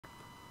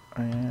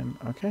And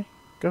okay,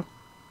 go.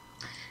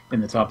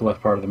 In the top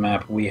left part of the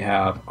map, we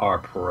have our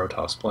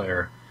Protoss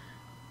player.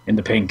 In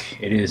the pink,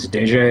 it is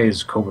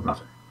DJ's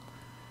CovertMuffin.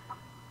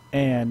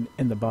 And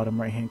in the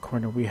bottom right hand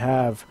corner, we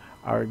have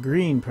our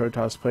green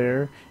Protoss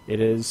player. It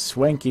is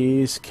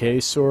Swanky's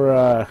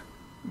Caesura.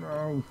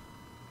 No.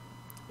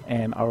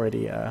 And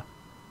already a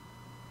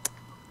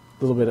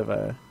little bit of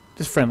a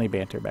just friendly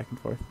banter back and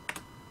forth.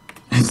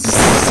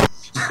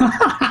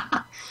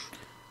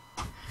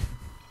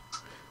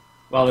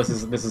 Well, this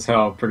is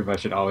how pretty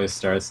much it always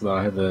starts. Though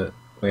I had the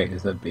wait,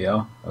 is that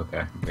BL?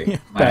 Okay, wait, Yeah,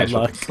 my bad eyes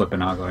were luck.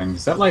 flipping out. Going,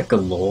 is that like a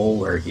lol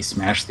where he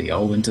smashed the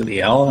L into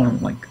the L? And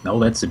I'm like, no,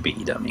 that's a B,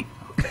 dummy.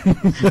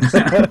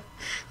 Okay.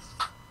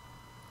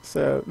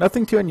 So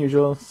nothing too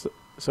unusual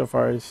so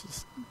far. It's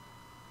just,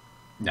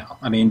 No,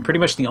 I mean, pretty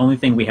much the only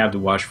thing we have to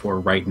watch for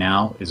right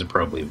now is a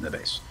probe leaving the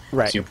base.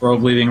 right, So your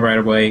probe leaving right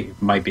away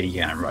it might be a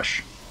cannon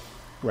rush.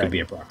 Could right. be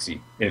a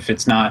proxy. If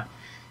it's not,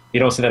 you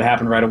don't see that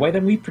happen right away,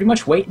 then we pretty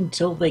much wait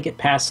until they get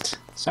past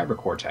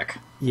Cybercore tech.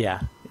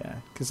 Yeah, yeah.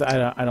 Because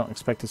I don't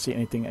expect to see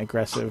anything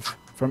aggressive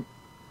from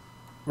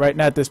right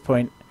now at this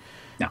point.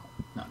 No,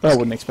 no. I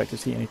wouldn't expect to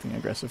see anything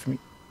aggressive from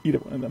either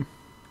one of them.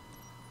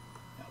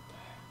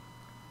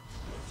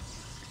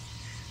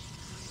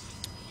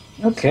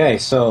 Okay,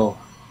 so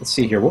let's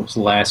see here. What was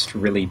the last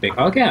really big?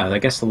 Oh yeah, I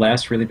guess the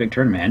last really big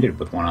tournament ended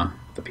with one of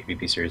the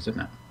PvP series,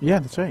 didn't it? Yeah,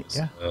 that's right.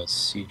 Yeah.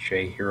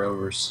 CJ Hero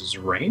versus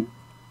Rain.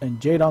 And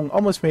Jaedong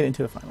almost made it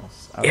into the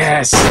finals.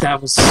 Yes,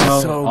 that was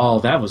oh,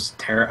 that was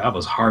terrible. That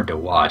was hard to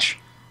watch.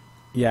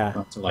 Yeah.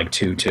 Up to like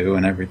 2-2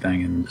 and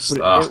everything, and just,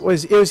 But it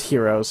was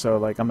Hero, so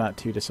like I'm not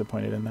too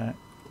disappointed in that.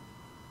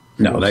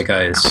 no, that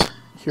guy is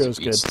Hero's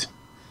good. beast.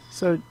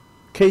 So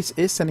Case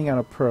is sending out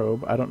a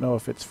probe. I don't know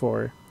if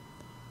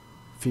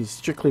he's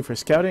strictly for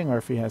scouting or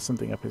if he has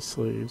something up his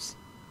sleeves.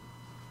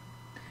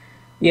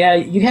 Yeah,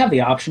 you have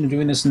the option of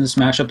doing this in this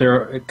matchup.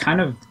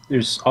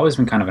 There's always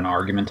been kind of an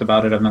argument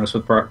about it. I've noticed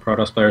with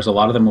Protoss players, a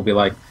lot of them will be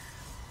like,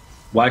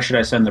 "Why should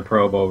I send the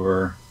probe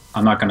over?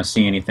 I'm not going to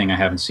see anything I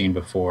haven't seen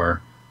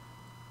before."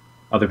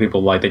 Other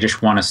people they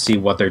just want to see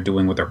what they're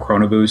doing with their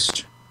chrono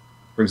boost,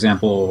 for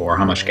example, or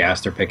how much gas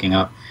they're picking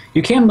up.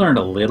 You can learn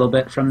a little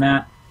bit from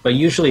that, but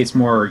usually it's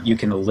more you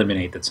can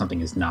eliminate that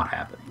something is not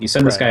happening. You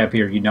send this guy up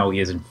here, you know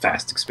he isn't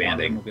fast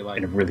expanding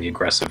in a really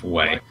aggressive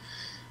way.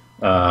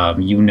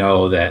 You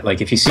know that, like,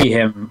 if you see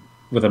him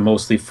with a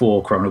mostly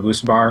full chrono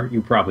boost bar,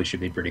 you probably should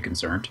be pretty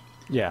concerned.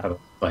 Yeah.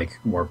 Like,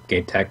 warp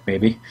gate tech,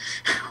 maybe.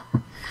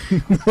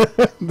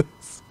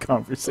 This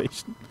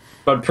conversation.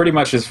 But pretty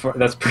much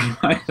that's pretty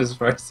much as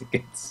far as it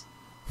gets.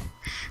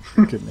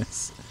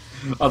 Goodness.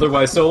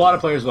 Otherwise, so a lot of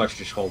players will actually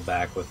just hold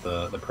back with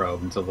the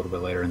probe until a little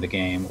bit later in the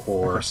game,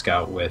 or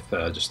scout with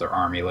just their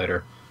army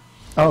later.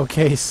 Oh,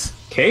 Case.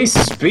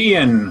 Case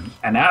being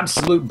an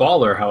absolute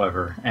baller,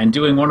 however, and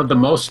doing one of the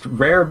most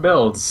rare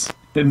builds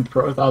in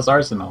Protoss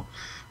Arsenal,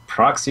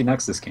 Proxy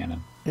Nexus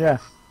Cannon. Yeah.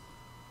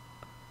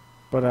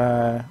 But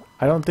I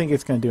don't think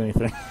it's going to do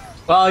anything.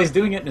 Well, he's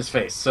doing it in his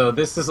face, so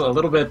this is a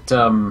little bit,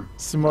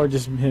 It's more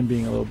just him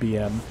being a little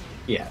BM.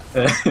 yeah.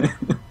 A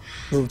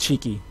little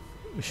cheeky,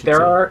 we should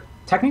say.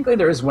 Technically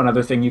there is one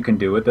other thing you can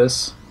do with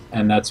this,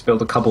 and that's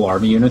build a couple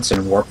army units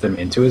and warp them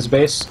into his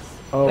base.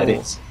 Oh. That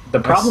is. The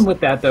problem with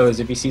that, though,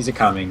 is if he sees it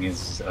coming,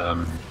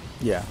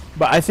 Yeah.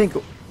 But I think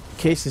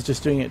Case is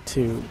just doing it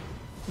to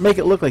make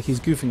it look like he's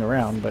goofing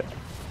around, but...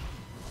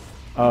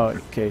 Oh,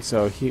 okay,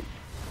 so he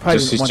probably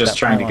didn't he's want just that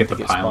trying to get the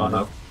spotted. pylon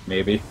up,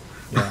 maybe.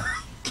 Yeah.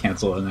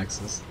 Cancel the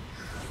Nexus.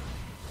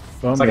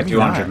 Well, It's like a maybe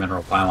 200 not.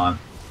 mineral pylon.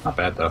 Not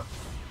bad, though.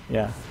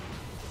 Yeah.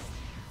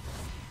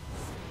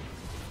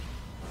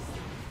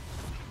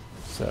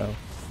 So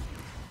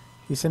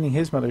he's sending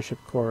his mothership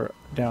core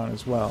down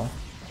as well.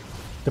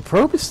 The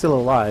probe is still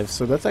alive,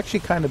 so that's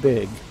actually kind of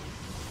big.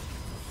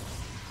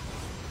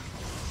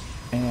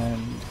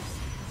 And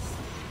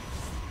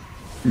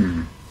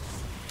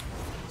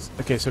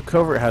okay, so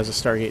Covert has a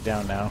Stargate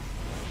down now,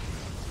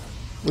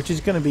 which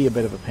is going to be a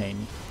bit of a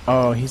pain.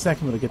 Oh, he's not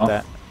going to get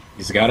that.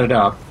 He's got it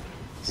up.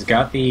 He's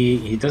got the...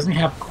 He doesn't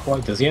have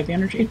quite... Does he have the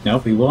energy?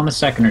 Nope, he will in a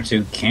second or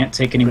two. Can't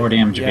take any more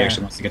damage if he Yeah,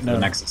 actually wants to get to no. the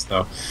Nexus,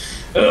 though.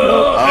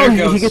 Oh, There it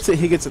goes. he gets it.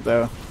 He gets it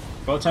though.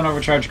 Photon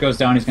overcharge goes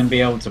down. He's going to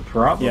be able to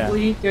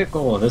probably get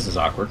goal. This is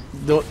awkward.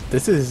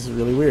 This is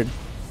really weird.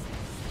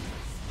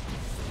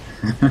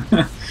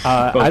 Photon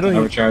I don't even,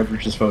 overcharge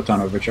versus photon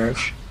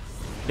overcharge.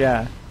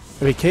 yeah.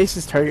 I mean, Case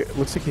is target.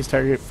 Looks like he's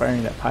target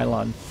firing that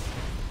pylon.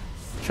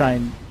 Try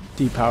and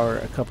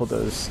depower a couple of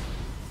those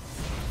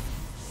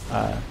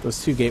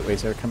two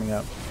gateways that are coming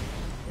up.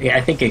 Yeah,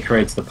 I think it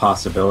creates the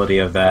possibility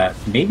of that.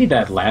 Maybe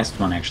that last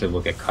one actually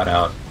will get cut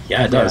out.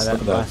 Yeah, it does. Yeah,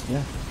 Look at that that. last,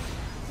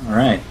 yeah. All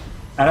right.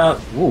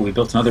 Ooh, we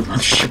built another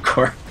mothership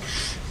core.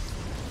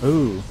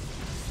 Ooh,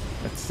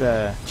 that's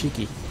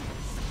cheeky.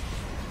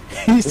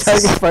 He's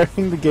target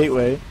firing the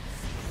gateway.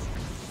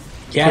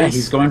 Yeah, Case-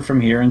 he's going from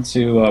here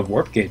into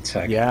warp gate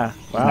tech. Yeah,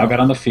 He's wow. now got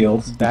on the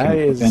field. He That can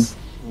is-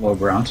 put in low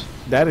ground.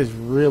 That is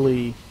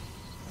really.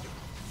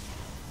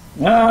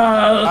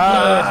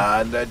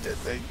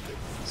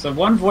 So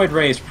one Void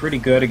Ray is pretty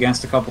good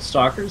against a couple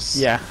Stalkers.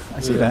 Yeah, I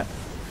see that.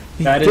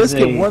 He That does is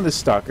get a- one of the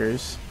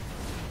Stalkers.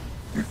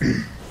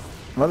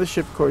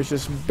 Mothership Core is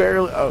just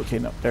barely... Oh, okay,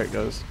 no, there it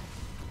goes.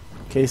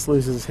 Case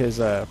loses his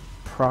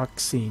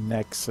proxy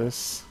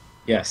nexus.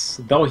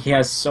 Yes, though he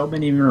has so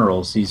many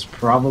minerals, he's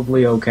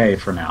probably okay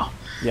for now.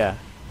 Yeah.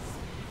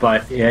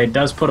 But yeah, it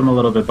does put him a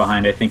little bit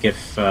behind. I think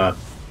if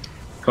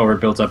Covert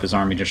builds up his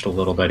army just a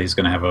little bit, he's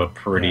going to have a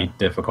pretty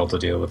difficult to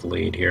deal with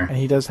lead here. And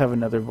he does have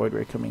another Void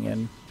Ray coming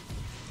in.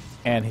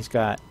 And he's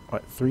got,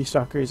 what, 3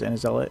 Stalkers and a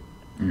Zealot?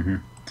 Mm-hmm.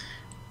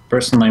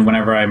 Personally,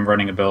 whenever I'm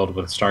running a build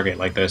with a Stargate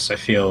like this, I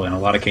feel in a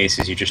lot of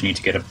cases you just need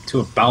to get up to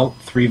about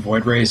 3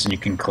 Void Rays and you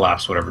can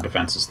collapse whatever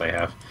defenses they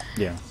have.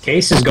 Yeah.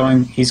 Case is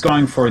he's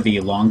going for the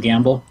long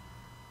gamble.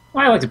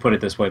 Well, I like to put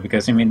it this way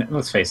because, I mean,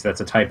 let's face it,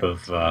 that's a type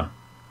of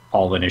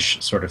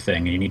all-in-ish sort of thing,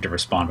 and you need to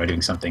respond by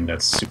doing something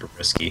that's super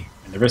risky.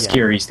 And the risk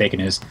here he's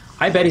taking is,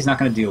 I bet he's not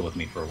going to deal with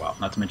me for a while,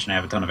 not to mention I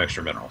have a ton of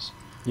extra minerals.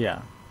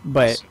 Yeah.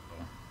 But So,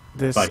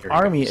 this but here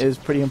army goes. is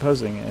pretty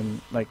imposing, and,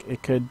 like,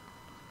 it could...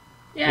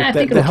 Yeah, I with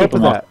think the it'll help keep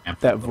of him off that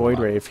for a little Void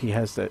while. Ray, if he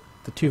has the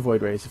 2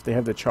 Void Rays, if they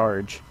have the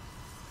charge,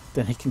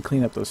 then he can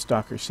clean up those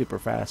Stalkers super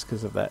fast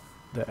because of the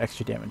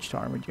extra damage to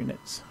armored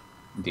units.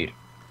 Indeed.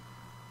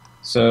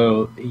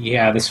 So,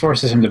 yeah, this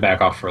forces him to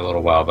back off for a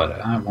little while, but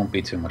it won't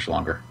be too much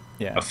longer.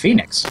 Yeah. A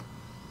Phoenix.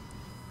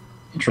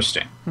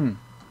 Interesting.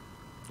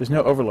 There's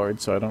no Overlord,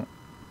 so I don't...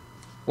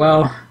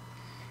 Well,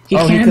 he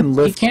Oh, can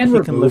he can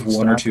remove lift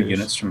 1 or 2 Stalkers.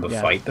 units from the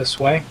Yeah. fight this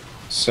way,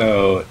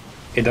 so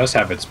it does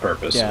have its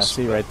purpose. Yeah,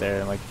 see right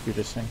there, like you're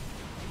just saying.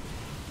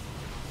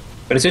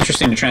 But it's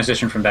interesting to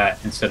transition from that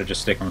instead of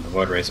just sticking with the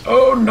Void Rays.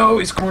 Oh no,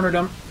 he's cornered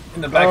him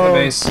in the back of the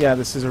base. Yeah,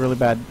 this is a really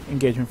bad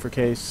engagement for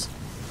Case.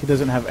 He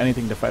doesn't have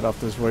anything to fight off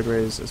those Void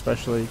Rays,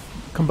 especially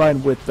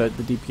combined with the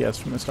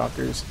DPS from the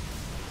Stalkers.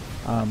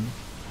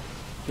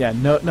 Yeah,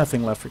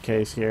 nothing left for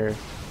Case here.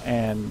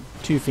 And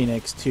 2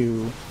 Phoenix,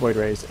 2 Void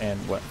Rays, and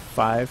what,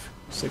 5,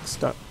 6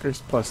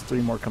 Stalkers, plus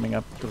 3 more coming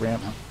up the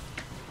ramp.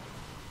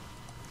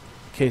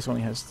 Case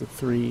only has the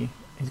 3.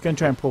 He's going to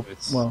try and pull...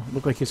 Well,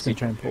 look like he's going to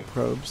try and pull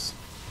probes.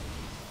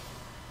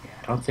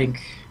 I don't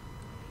think...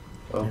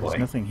 Oh There's boy.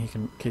 nothing he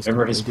can... Case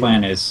Whatever can his really do.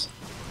 plan is.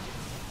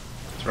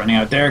 It's running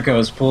out. There it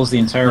goes. Pulls the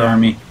entire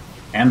army.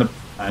 And the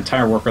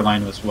entire worker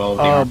line as well.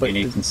 The army, but and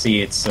you can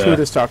see it's... 2 of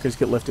the Stalkers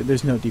get lifted.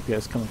 There's no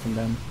DPS coming from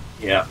them.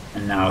 yeah,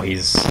 and now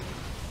he's...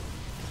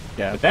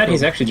 Yeah. With that,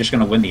 he's actually just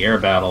going to win the air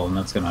battle, and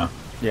that's going to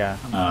Yeah.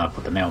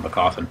 put the nail in the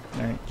coffin.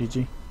 Alright,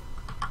 GG.